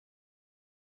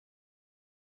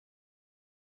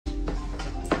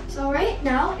So right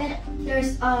now,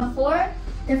 there's 4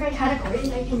 different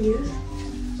categories that you can use.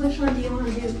 Which one do you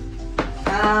want to do?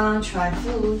 Try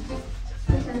food.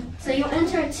 Okay. So you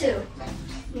enter 2.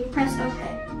 You press OK.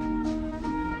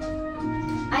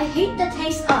 I hate the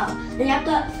taste of. Then you have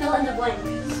to fill in the blank.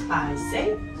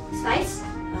 Spicy. Spice?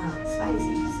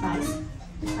 Spicy. Spice.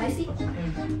 Spicy?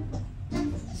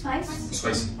 Spice?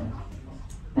 Spicy.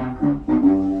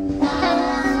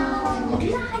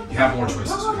 Okay. You have more choices.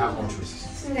 You have more choices.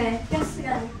 Okay. Guess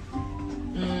again.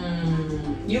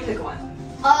 You pick one.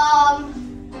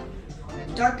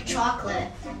 Dark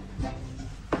chocolate.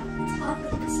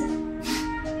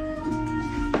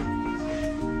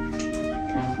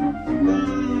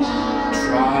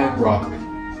 Try broccoli.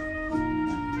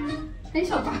 How do you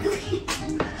spell broccoli?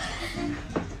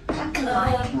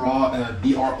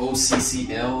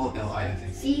 B-R-O-C-C-L-L-I, I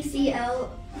think.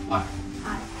 C-C-L-I. I.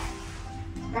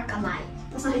 Broccoli.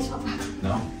 That's not how you spell broccoli.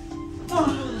 No?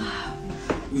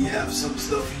 We have some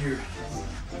stuff here.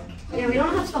 Yeah, we don't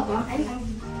know how to spell broccoli.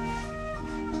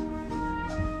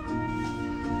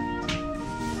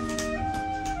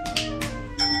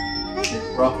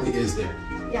 Broccoli is there.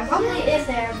 Yeah, broccoli is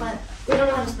there, but we don't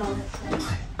know how to spell it.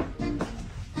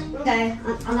 So. Okay,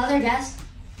 another guess.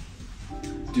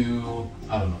 Do,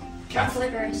 I don't know, cat.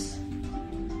 Licorice.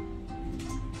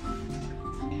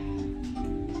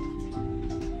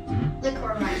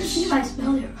 Licorice. See if I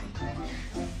spelled it right.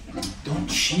 Don't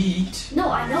cheat. No,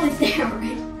 I know it's there,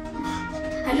 right?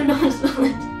 I don't know how to spell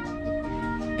it.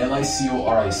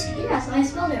 L-I-C-O-R-I-C. Yes, I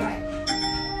spelled it right.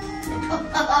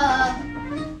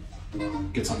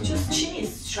 Get something Just else.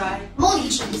 cheese. Try. Moldy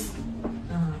cheese.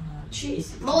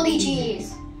 Cheese. Moldy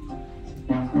cheese.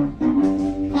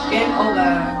 Game over.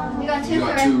 You got 2 You got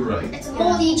correct. 2 right. It's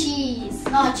moldy cheese,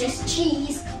 not just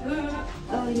cheese.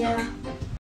 Oh yeah.